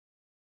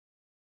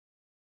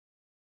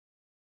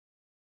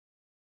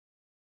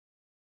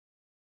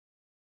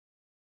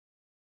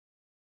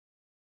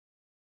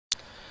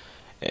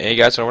Hey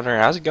guys, so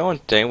how's it going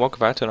today? Welcome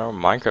back to another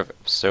Minecraft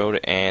episode,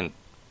 and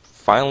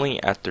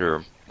finally,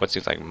 after what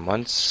seems like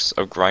months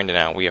of grinding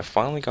out, we have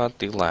finally got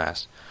the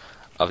last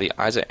of the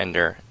Eyes of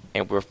Ender,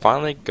 and we're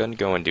finally gonna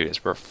go and do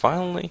this. We're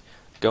finally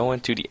going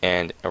to the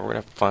end, and we're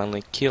gonna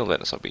finally kill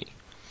that SOB.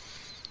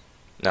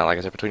 Now, like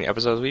I said, between the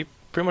episodes, we've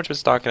pretty much been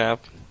stocking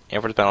up,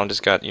 and for the battle,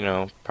 just got,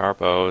 power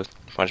bow,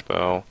 punch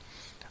bow,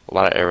 a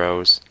lot of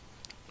arrows,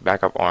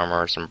 backup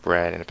armor, some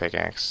bread, and a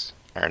pickaxe,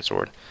 iron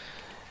sword.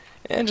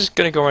 And just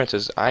gonna go right into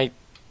this. I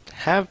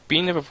have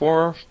beaten it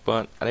before,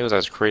 but I think it was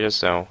as creative,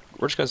 so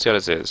we're just gonna see how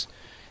this is.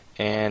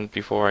 And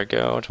before I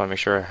go, I just wanna make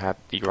sure I have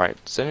the right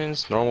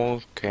settings.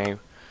 Normal, okay,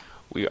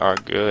 we are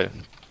good.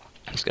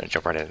 I'm just gonna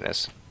jump right into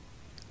this.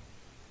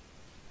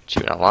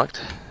 Achievement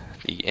unlocked.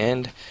 The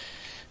end.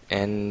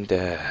 And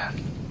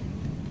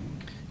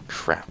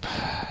crap.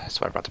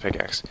 That's why I brought the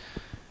pickaxe.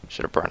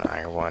 Should have brought an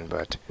iron one,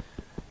 but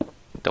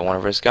don't want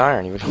to risk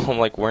iron, even though I'm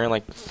like wearing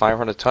like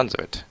 500 tons of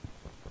it.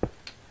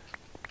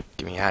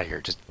 Get me out of here.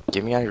 Just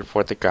get me out of here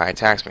before the guy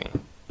attacks me.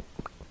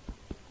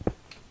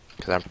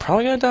 Because I'm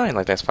probably going to die in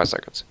like the next 5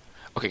 seconds.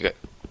 Okay, good.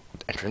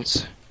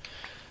 Entrance.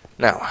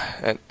 Now,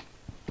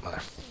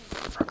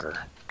 motherfucker.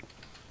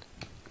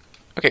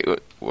 Okay,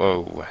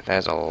 whoa. That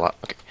is a lot.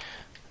 Okay.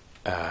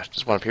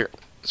 Just one up here.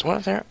 There's one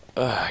up there.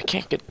 I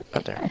can't get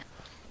up there.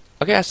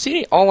 Okay, I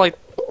see all like...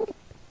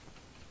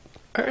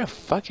 Where the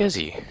fuck is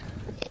he?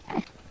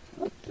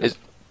 Is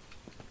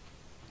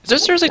there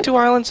seriously 2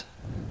 islands?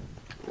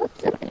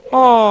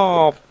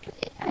 Oh,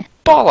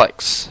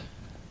 bollocks!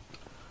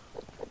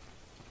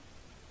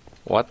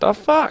 What the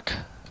fuck?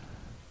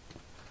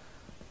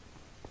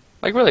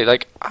 Like, really,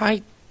 like,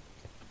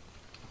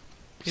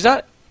 he's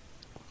not...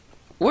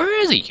 Where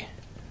is he?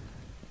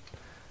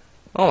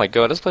 Oh my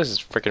god, this place is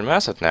freaking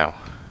massive now.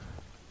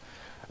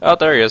 Oh,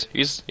 there he is.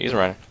 He's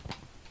running.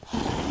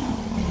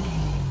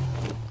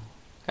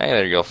 Hey,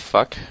 there you go,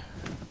 fuck.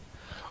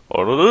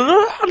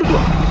 Oh.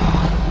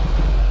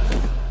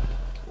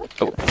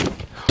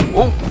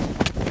 Oh!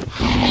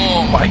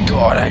 Oh my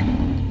god,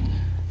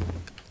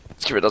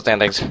 let's get rid of those damn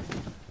things.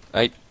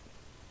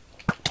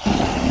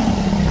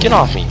 Get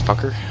off me,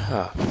 fucker.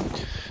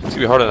 It's gonna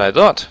be harder than I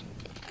thought.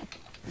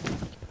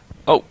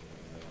 Oh.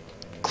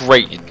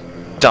 Great, you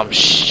dumb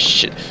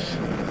shit.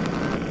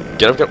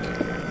 Get up, get up.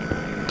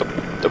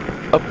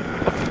 Up.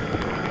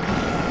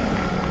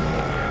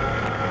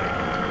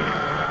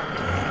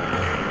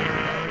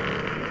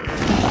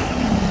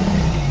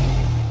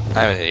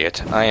 I'm an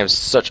idiot. I am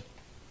such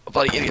a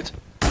bloody idiot.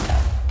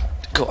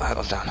 Go, I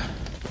was down.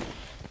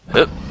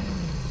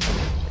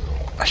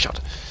 I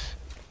shot.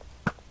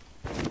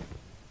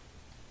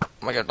 Oh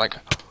my god, like...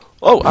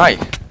 Oh, I!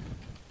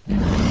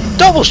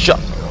 Double shot!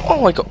 Oh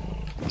my god.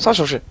 Such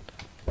a shit.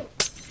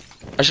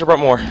 I should have brought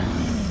more.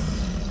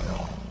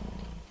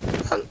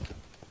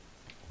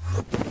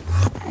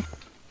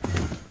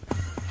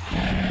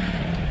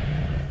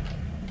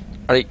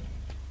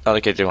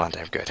 Okay, do on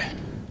there. Good.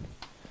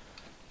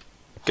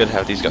 Good to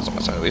have these guys on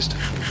my side at least.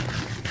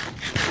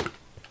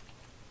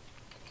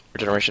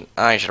 Regeneration.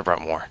 I should have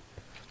brought more.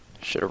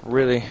 Should have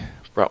really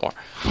brought more.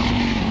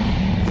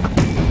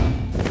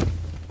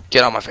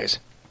 Get on my face.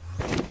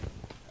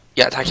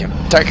 Yeah, attack him.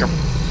 Attack him.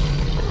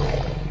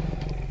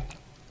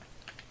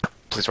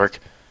 Please work.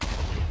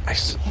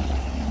 Nice.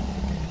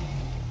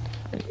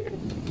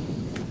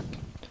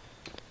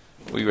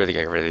 We really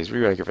gotta get rid of these. We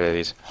really gotta get rid of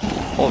these.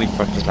 Holy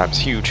fuck, this map is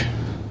huge.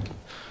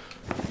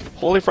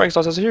 Holy Frank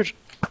sauce is huge.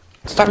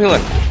 Stop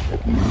healing.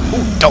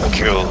 Ooh, double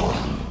kill.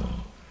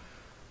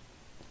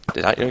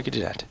 Did I know you could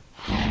do that?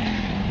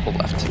 Hold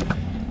left.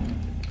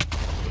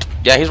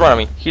 Yeah, he's running on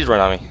me. He's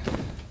running on me.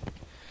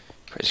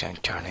 Praise God,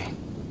 Johnny.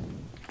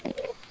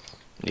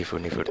 Need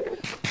food, need food.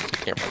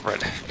 Here, my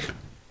bread.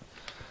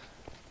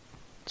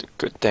 It's a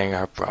good thing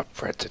I brought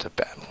bread to the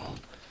battle.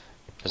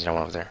 There's no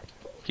one over there.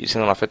 He's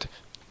healing off it.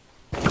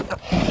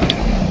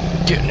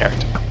 Get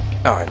nerfed.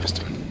 Oh, I missed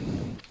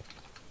him.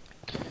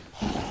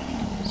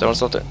 Is that one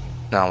still there?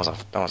 No,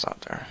 that one's not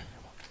there.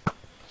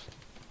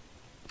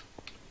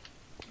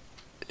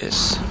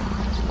 It's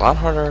a lot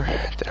harder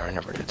than I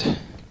remembered it.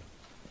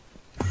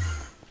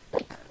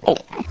 Oh!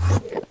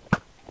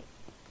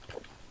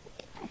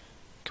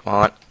 Come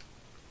on.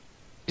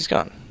 He's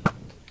gone.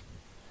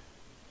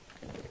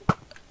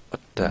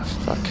 What the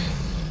fuck?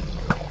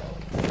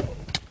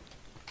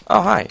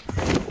 Oh, hi.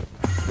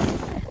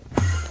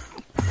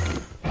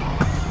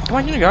 Come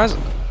on, you guys.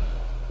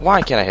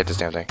 Why can't I hit this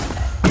damn thing?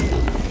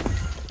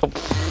 Oh.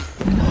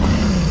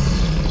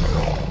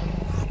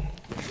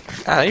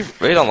 They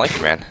really don't like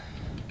you, man.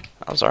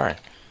 I'm sorry.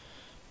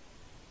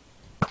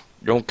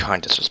 Your own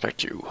kind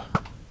disrespect you.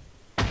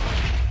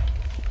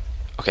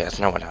 Okay, that's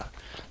not one out.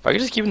 If I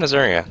could just keep in this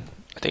area,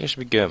 I think it should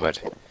be good, but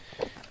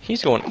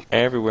he's going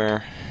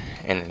everywhere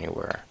and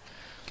anywhere.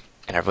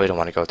 And I really don't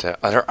want to go to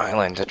other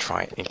island to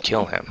try and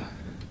kill him.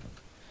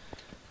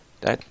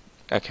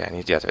 Okay, I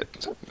need the other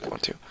one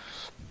too.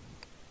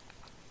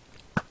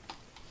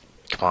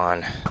 Come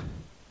on.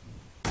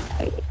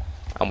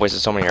 I'm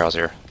wasting so many arrows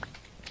here.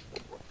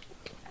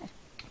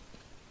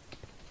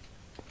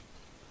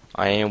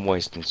 I am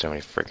wasting so many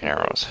freaking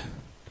arrows.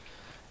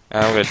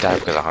 And I'm gonna die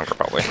because of hunger,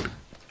 probably.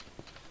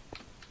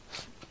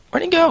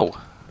 Where'd he go?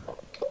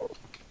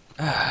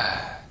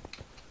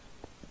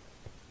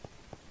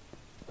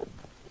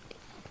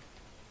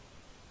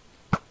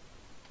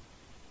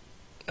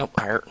 Nope,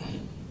 higher.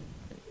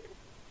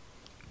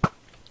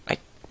 I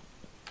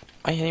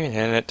ain't even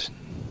hitting it.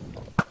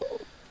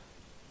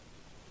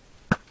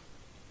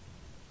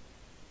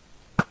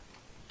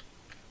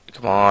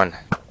 Come on.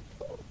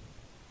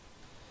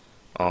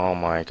 Oh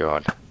my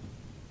god.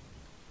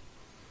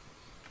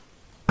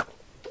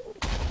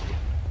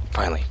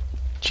 Finally.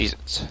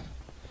 Jesus.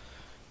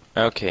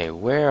 Okay,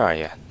 where are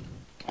you?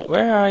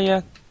 Where are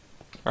you?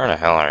 Where the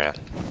hell are you?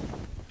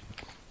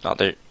 Oh,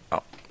 there.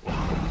 Oh.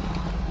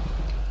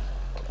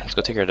 Let's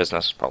go take care of this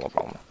next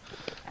problem.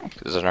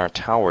 Because there's our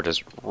tower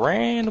just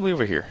randomly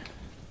over here.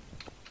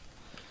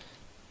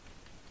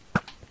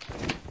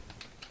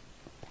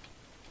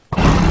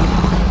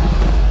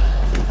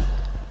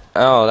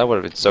 Oh, that would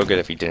have been so good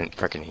if he didn't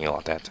frickin' heal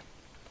at that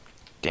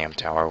damn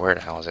tower. Where the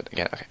hell is it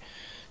again? Okay.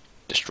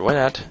 Destroy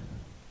that.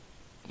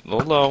 A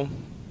little low.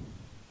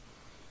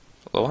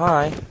 A little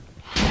high.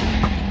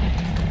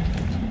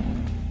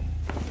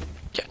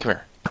 Yeah, come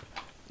here.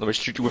 Let me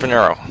shoot you with an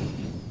arrow.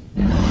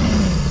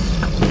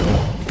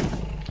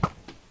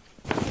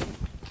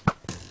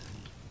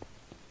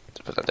 Let's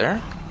put that there.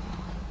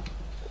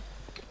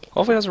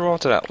 Hopefully it doesn't roll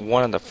to that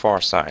one on the far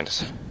side.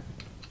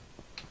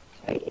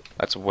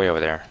 That's way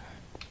over there.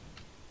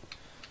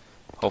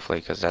 Hopefully,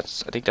 because I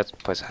think that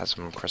place has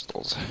some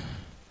crystals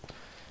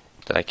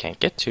that I can't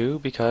get to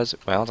because,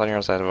 well, it's on the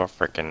other side of a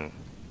frickin'.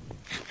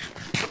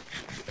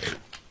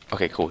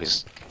 Okay, cool.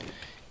 He's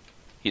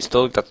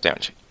still got the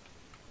damage.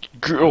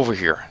 Get over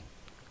here.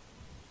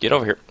 Get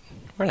over here.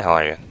 Where the hell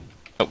are you?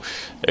 Oh,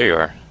 there you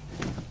are.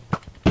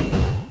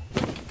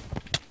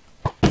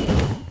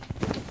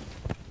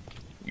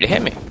 You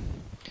hit me.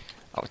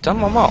 I was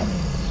telling my mom.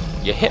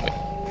 You hit me.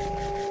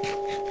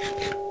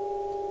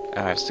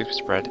 I have super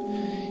spread.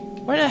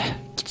 Where the...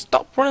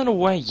 Stop running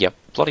away, you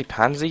bloody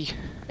pansy.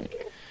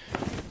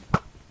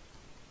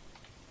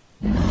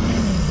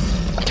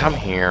 Come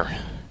here.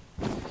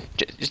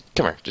 Just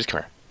come here. Just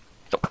come here.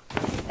 Don't.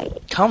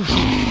 Come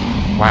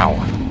here. Wow.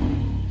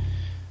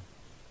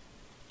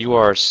 You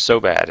are so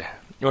bad.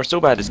 You are so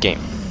bad at this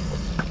game.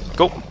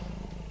 Go.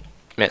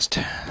 Missed.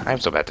 I'm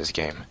so bad at this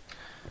game.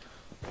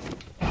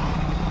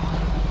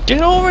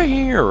 Get over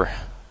here.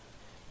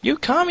 You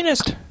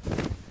communist.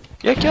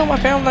 You killed my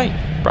family.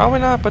 Probably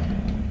not, but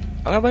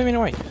I'm gonna blame you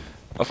anyway.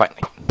 Oh,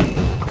 finally.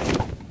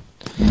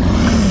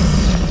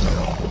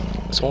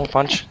 This one with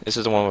punch. This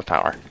is the one with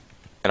power.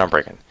 And I'm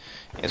breaking.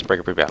 It's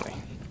breaking pretty badly.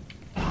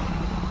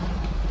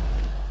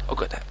 Oh,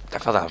 good.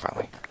 That fell down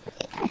finally.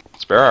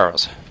 Spare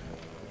arrows.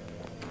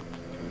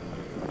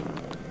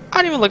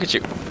 I didn't even look at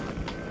you.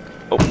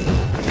 Oh.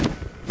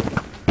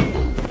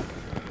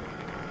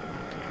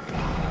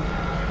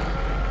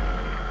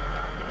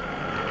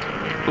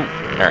 Ooh,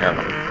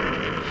 arrow.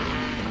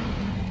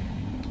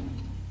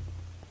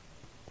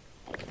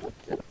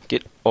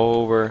 Get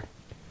over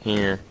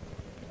here.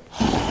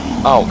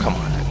 Oh, come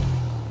on.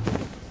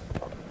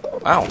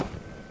 Wow.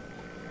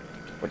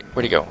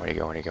 Where'd he go? Where'd he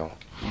go? Where'd he go?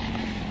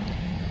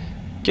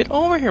 Get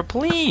over here,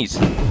 please!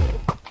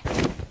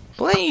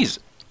 Please!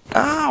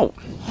 Ow!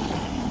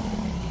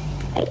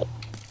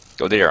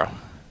 Go there.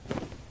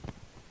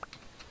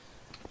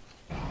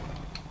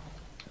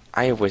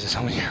 I have wasted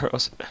so many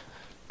arrows.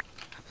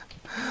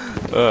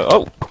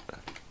 Oh!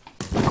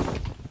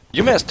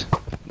 You missed!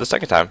 The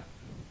second time.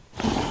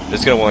 This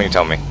is gonna willing to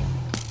tell me.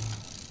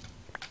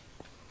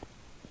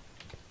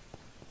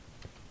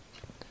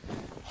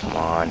 Come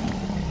on.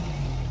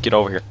 Get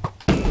over here.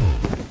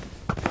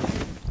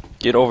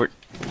 Get over.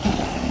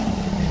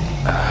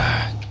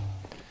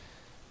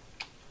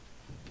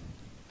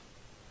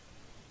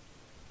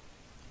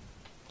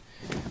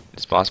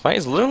 This boss fight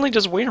is literally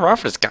just waiting around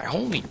for this guy.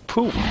 Holy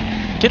poop.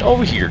 Get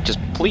over here, just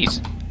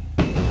please.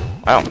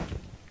 Wow.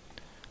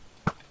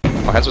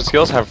 My hands with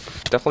skills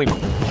have definitely...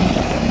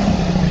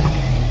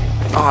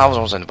 Oh, I was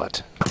almost in the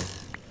butt.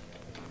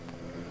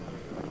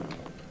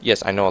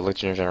 Yes, I know I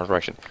looked in your general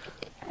direction.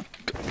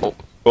 Oh,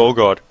 oh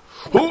god.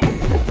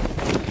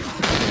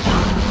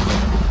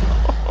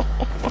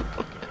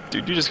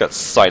 Dude, you just got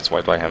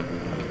sideswiped by him.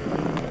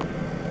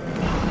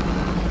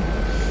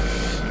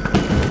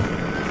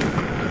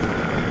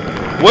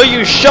 Will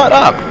you shut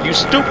up, you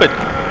stupid!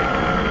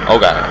 Oh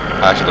god,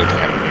 I actually looked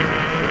at him.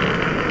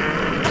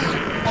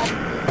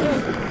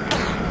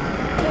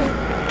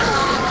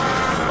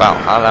 Wow,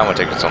 how did that one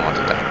take so long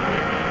to die?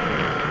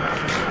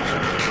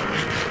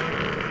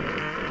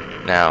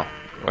 Now,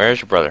 where's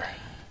your brother?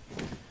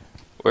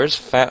 Where's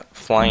Fat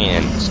Flying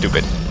in?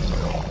 Stupid.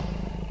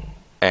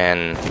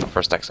 And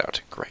first X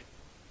out. Great.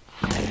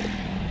 Put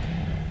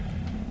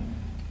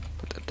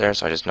that there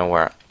so I just know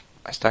where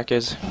my stack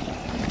is.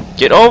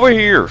 Get over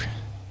here!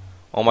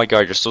 Oh my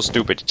god, you're so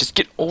stupid. Just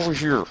get over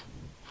here.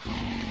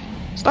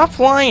 Stop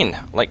flying!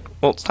 Like,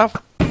 well,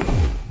 stop.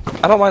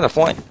 I don't mind the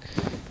flying.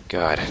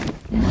 God.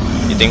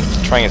 You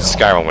think trying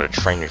Skyrim would have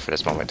trained me for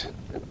this moment.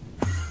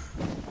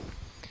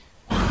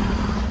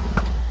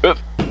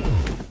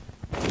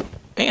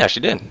 Yeah, she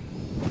did.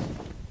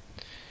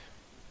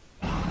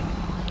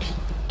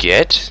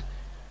 Get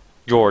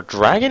your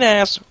dragon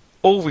ass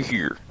over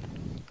here.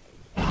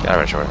 God, I'm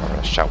not sure what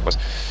that shout was.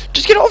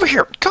 Just get over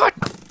here! God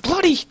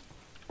bloody!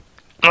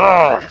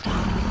 Ugh.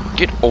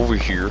 Get over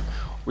here.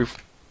 We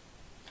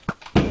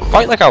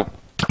fight like a.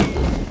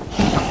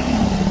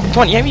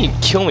 Come on, you haven't even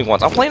killed me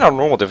once. I'm playing on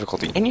normal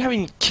difficulty, and you haven't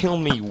even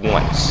killed me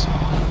once.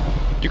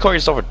 You call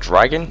yourself a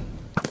dragon?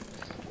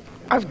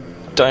 I've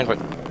done what?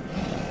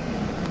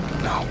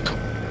 No, come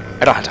on.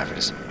 I don't have time for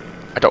this.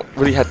 I don't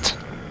really have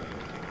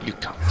you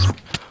come.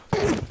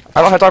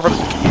 I don't have time for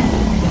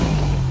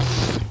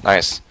this.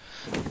 Nice.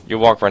 You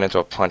walk right into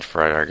a punch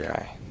for our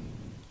guy.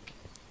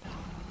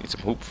 Need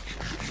some hoop.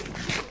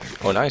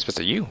 Oh, now he's pissed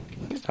at you.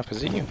 He's not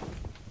pissed at you.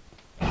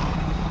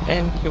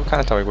 And he'll kind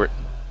of tell me where.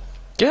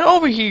 Get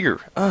over here!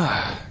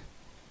 Ugh.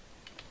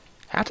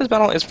 Half this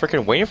battle is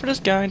freaking waiting for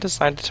this guy to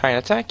decide to try and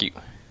attack you.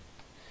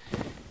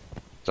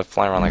 So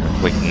flying around like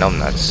complete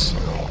numbnuts.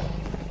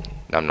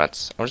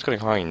 Numbnuts. I'm just gonna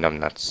call you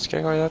numbnuts. Can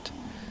I call you that?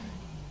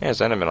 Yeah, it's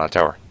in the middle of the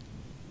tower.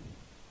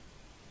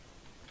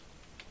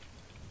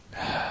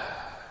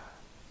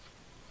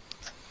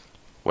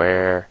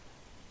 Where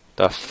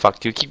the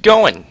fuck do you keep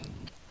going?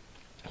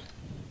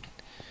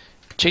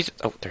 Chase it.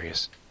 Oh, there he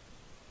is.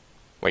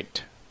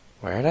 Wait.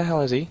 Where the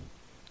hell is he?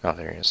 Oh,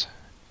 there he is.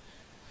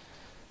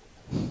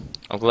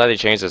 I'm glad they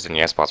changed this in the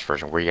Xbox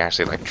version, where he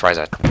actually, like, tries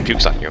to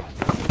pukes on you.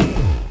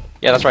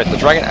 Yeah, that's right. The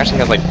dragon actually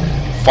has, like,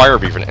 fire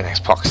beef in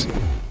Xbox.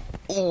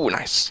 Ooh,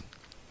 nice.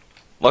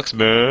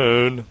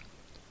 Luxman.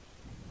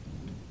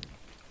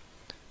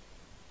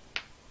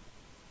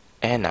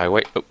 And now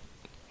wait. Oh,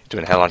 he's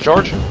doing a hell on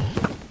charge.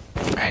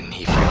 And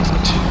he fails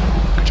it.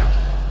 Good job.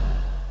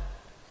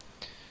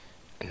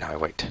 And now I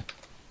wait.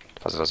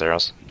 Deposit those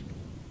arrows.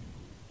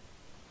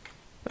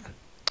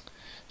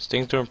 This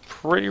thing's doing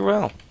pretty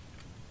well.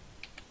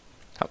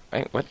 Oh,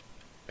 wait, what?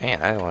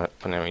 Man, I don't want to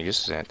put any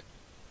uses in it.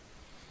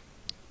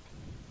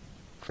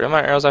 For the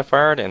amount of arrows I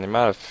fired and the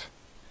amount of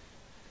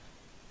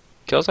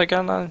kills I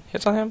got on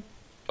hits on him?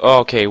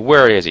 Okay,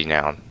 where is he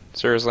now?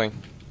 Seriously?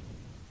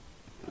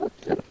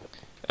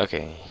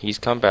 Okay, he's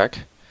come back.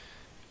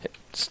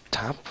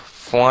 Stop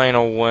flying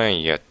away,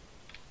 you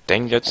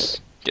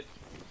dingus.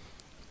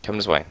 Come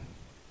this way.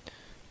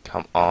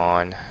 Come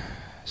on.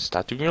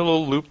 Stop doing your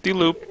little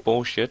loop-de-loop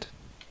bullshit.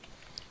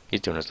 He's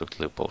doing his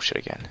loop-de-loop bullshit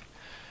again.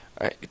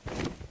 Alright.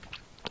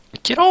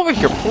 Get over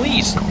here,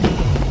 please!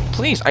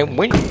 Please, I'm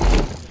waiting.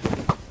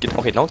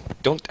 Okay, don't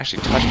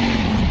actually touch me.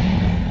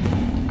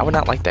 I would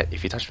not like that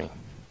if you touch me.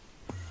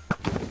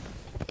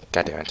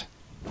 God damn it.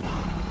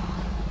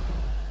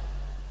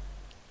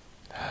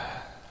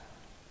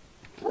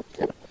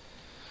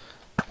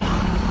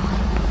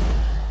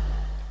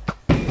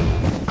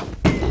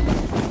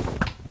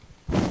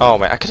 Oh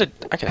man, I could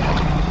have had you.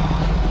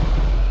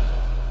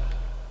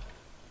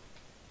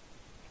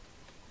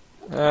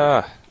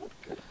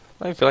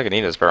 I don't feel like I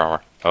need this spare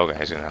armor. Okay,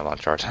 he's gonna have a lot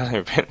of charge. I didn't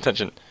even pay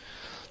attention.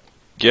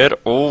 Get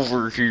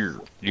over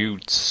here, you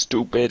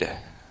stupid.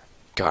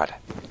 God.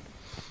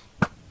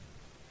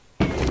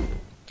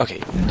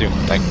 Okay, dude,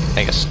 I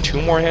guess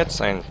 2 more hits,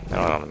 and I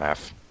don't know the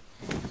math.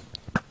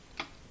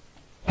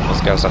 This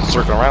guy's start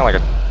circling around like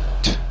a.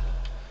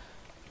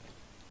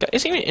 God,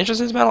 is he even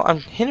interested in this battle? I'm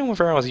hitting him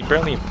with arrows, he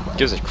barely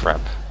gives a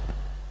crap.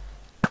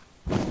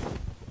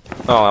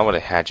 Oh, I would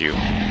have had you.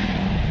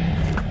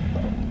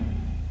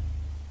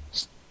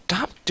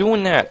 Stop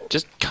doing that!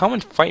 Just come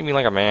and fight me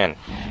like a man.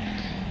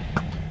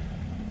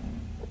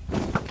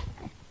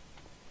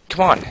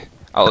 Come on!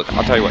 I'll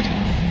tell you what.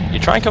 You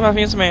try and come at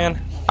me as a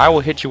man, I will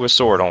hit you with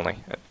sword only.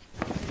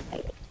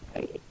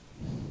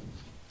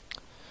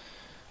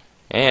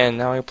 And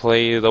now I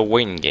play the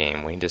waiting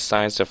game when he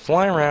decides to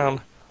fly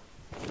around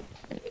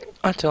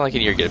until I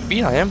can either get a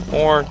beat on him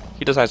or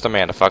he decides to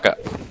man the fuck up.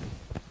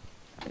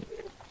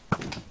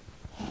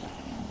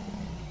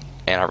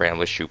 And I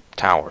randomly shoot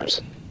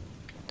towers.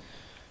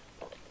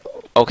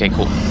 Okay,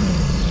 cool.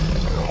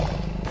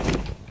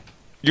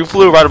 You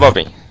flew right above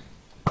me.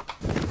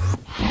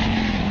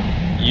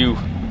 You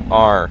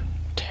are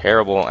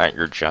terrible at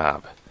your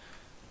job.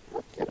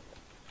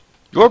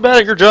 You're bad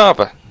at your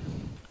job.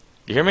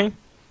 You hear me?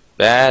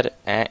 Bad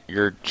at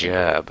your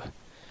job.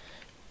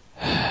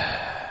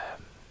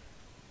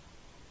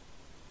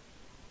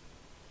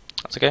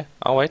 That's okay.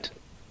 I'll wait.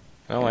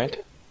 I'll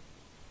wait.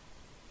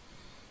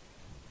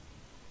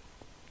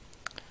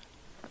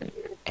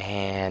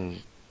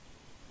 And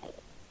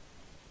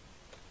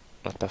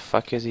what the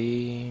fuck is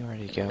he? Where'd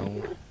he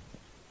go?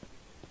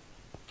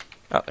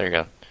 Oh, there you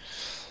go.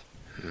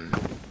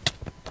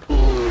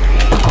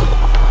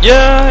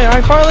 Yeah,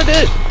 I finally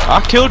did it!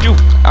 I killed you!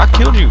 I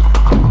killed you!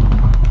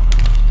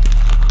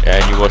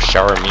 And you will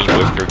shower me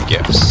with your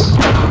gifts.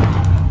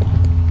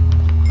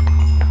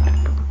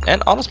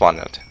 And on the spawn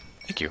note.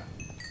 Thank you.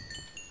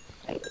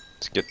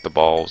 Let's get the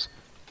balls.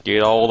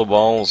 Get all the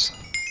balls.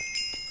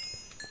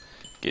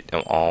 Get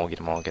them all, get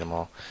them all, get them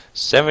all.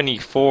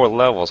 74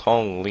 levels,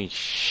 holy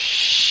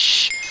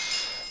sh...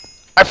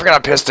 I forgot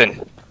a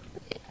piston!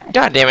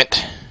 God damn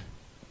it!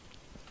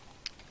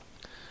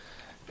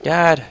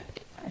 God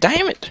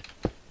damn it!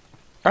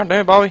 God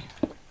damn it, Bobby!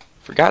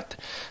 Forgot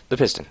the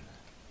piston.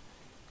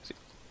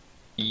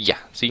 Yeah,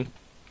 see?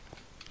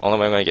 Only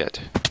way I'm gonna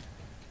get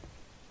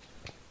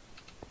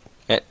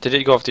it. Did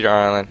it go off to your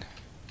island?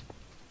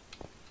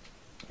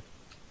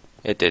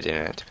 It did,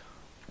 didn't it?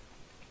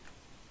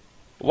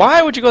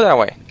 Why would you go that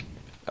way?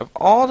 Of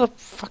all the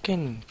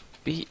fucking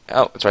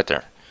oh, it's right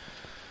there.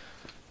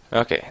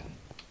 Okay.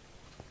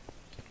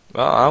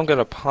 Well, I'm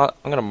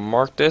gonna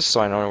mark this so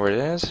I know where it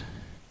is,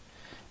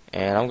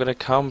 and I'm gonna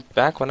come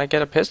back when I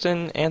get a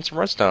piston and some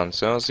redstone.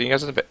 So, see you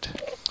guys in a bit.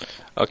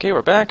 Okay,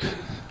 we're back.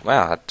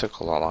 Wow, that took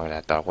a lot longer than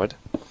I thought it would.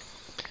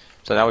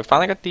 So now we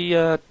finally got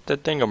the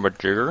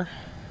thingamajigger.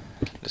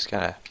 Just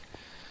gotta,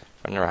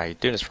 I don't know how you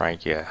do this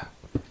right. You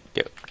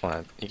get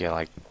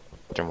like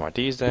 3 more of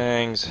these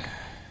things.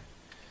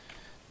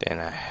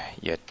 Then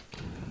you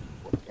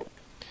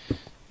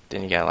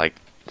gotta like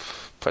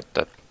put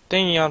the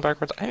thingy on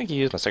backwards. I think you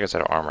use my second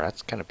set of armor.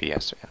 That's kind of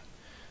BS, man.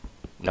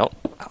 Nope,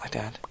 not like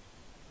that.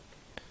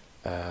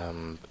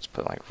 Let's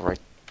put it like right.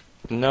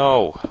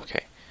 No,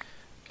 okay.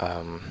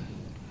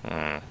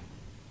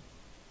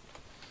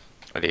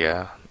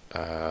 Idea.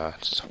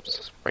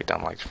 Just write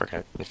down like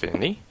freaking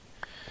infinity.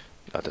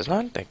 No, it does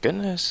not. Thank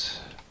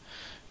goodness.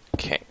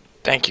 Okay,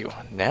 thank you.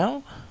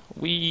 Now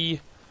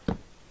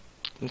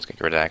I'm just gonna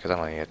get rid of that because I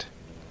don't need it.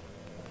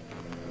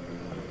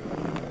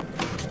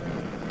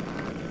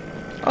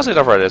 I'll say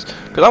that where it is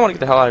because I want to get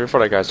the hell out of here before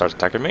that guy starts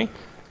attacking me.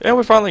 And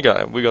we finally got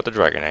it. We got the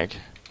dragon egg.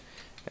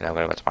 And I'm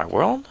gonna go to my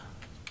world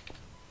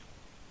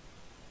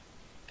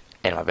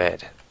and my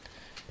bed.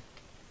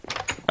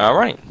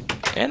 Alright.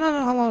 And I don't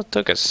know how long it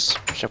took us.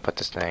 Should I put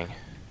this thing?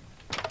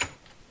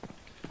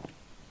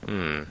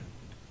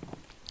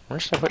 Where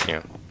should I put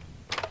you?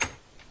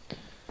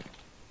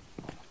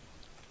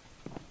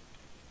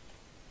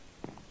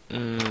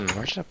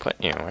 Where should I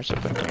put you? Where should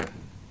I put you?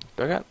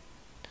 I got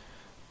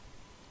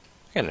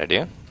an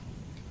idea.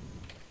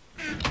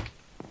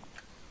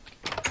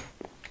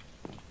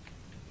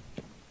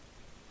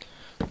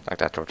 Like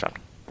that, George.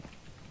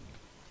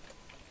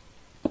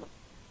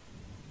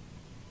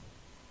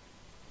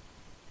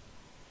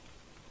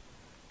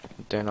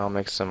 Then I'll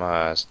make some,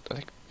 I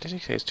think, did he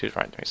say it's 2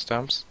 right?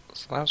 Stumps?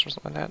 Slabs or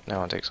something like that?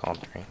 No, it takes all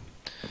 3.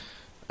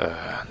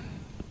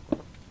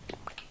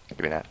 Give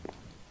me that.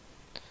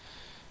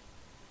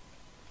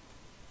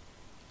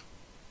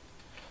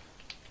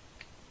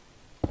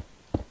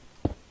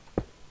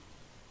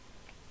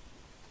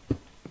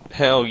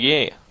 Hell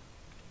yeah.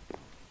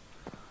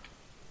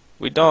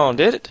 We done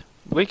did it.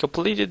 We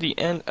completed the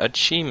end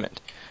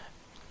achievement.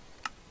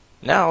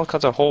 Now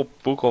comes a whole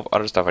book of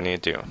other stuff I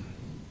need to do.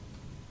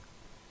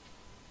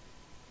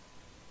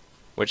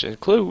 Which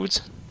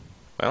includes,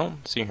 well,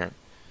 see here.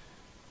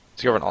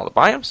 Discovering all the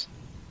biomes.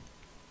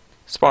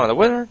 Spawn of the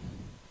wither.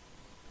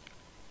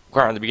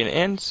 Acquiring the beginning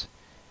ends.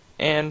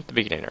 And the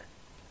beginner.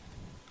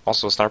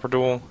 Also a sniper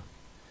duel.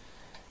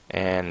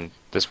 And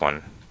this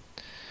one.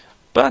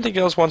 But I think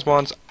those ones,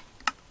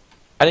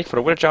 I think for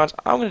the wither challenge,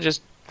 I'm going to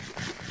just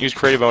use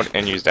creative mode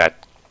and use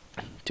that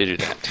to do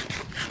that.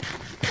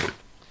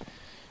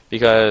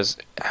 Because,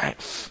 I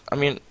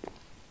mean,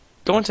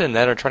 going to the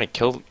nether and trying to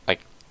kill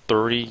like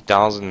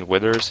 30,000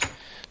 withers,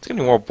 it's going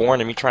to be more boring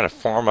than me trying to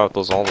farm out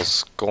all those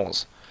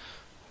skulls.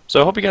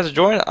 So I hope you guys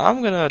enjoyed.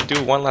 I'm going to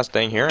do one last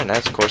thing here, and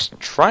that's, of course,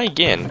 try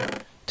again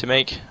to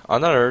make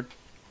another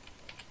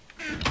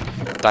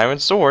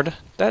diamond sword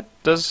that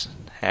does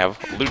have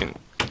looting.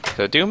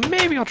 So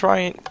maybe I'll try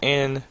it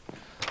and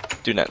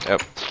do that. I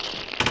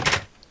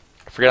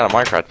forgot how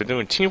to Minecraft. I've been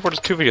doing Team Fortress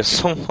 2 videos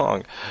so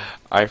long,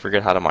 I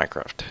forget how to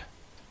Minecraft.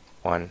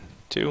 1,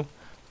 2,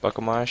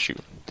 buckle my shoe.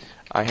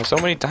 I have so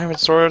many diamond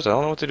swords, I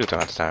don't know what to do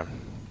half the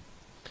time.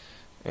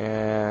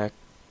 And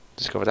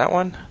just go with that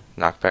one.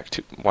 Knockback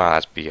 2. Wow,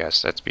 that's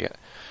BS. That's BS.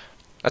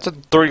 That's a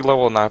 30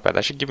 level knockback.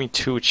 That should give me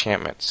 2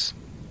 enchantments.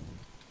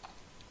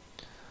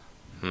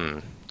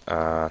 So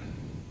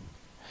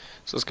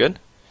it's good.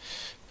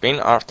 Being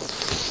off.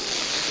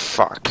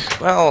 Fuck.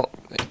 Well,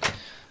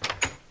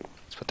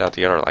 let's put out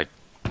the other like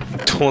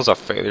tools of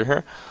failure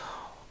here.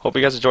 Hope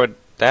you guys enjoyed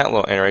that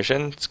little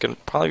iteration. It's gonna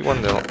probably be one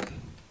of the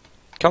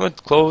coming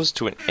close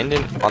to an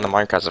ending on the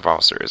Minecraft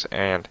Survival series,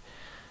 and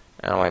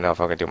I don't really know if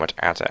I'm gonna do much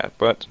after that.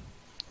 But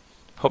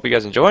hope you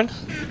guys enjoyed.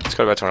 It's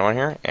CodyBandicoot21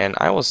 here, and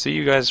I will see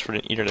you guys for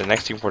either the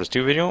next Team Fortress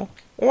 2 video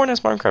or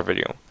next Minecraft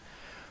video.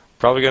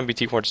 Probably gonna be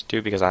Team Fortress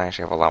 2 because I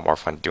actually have a lot more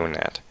fun doing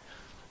that.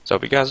 So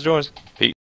hope you guys enjoy. Peace.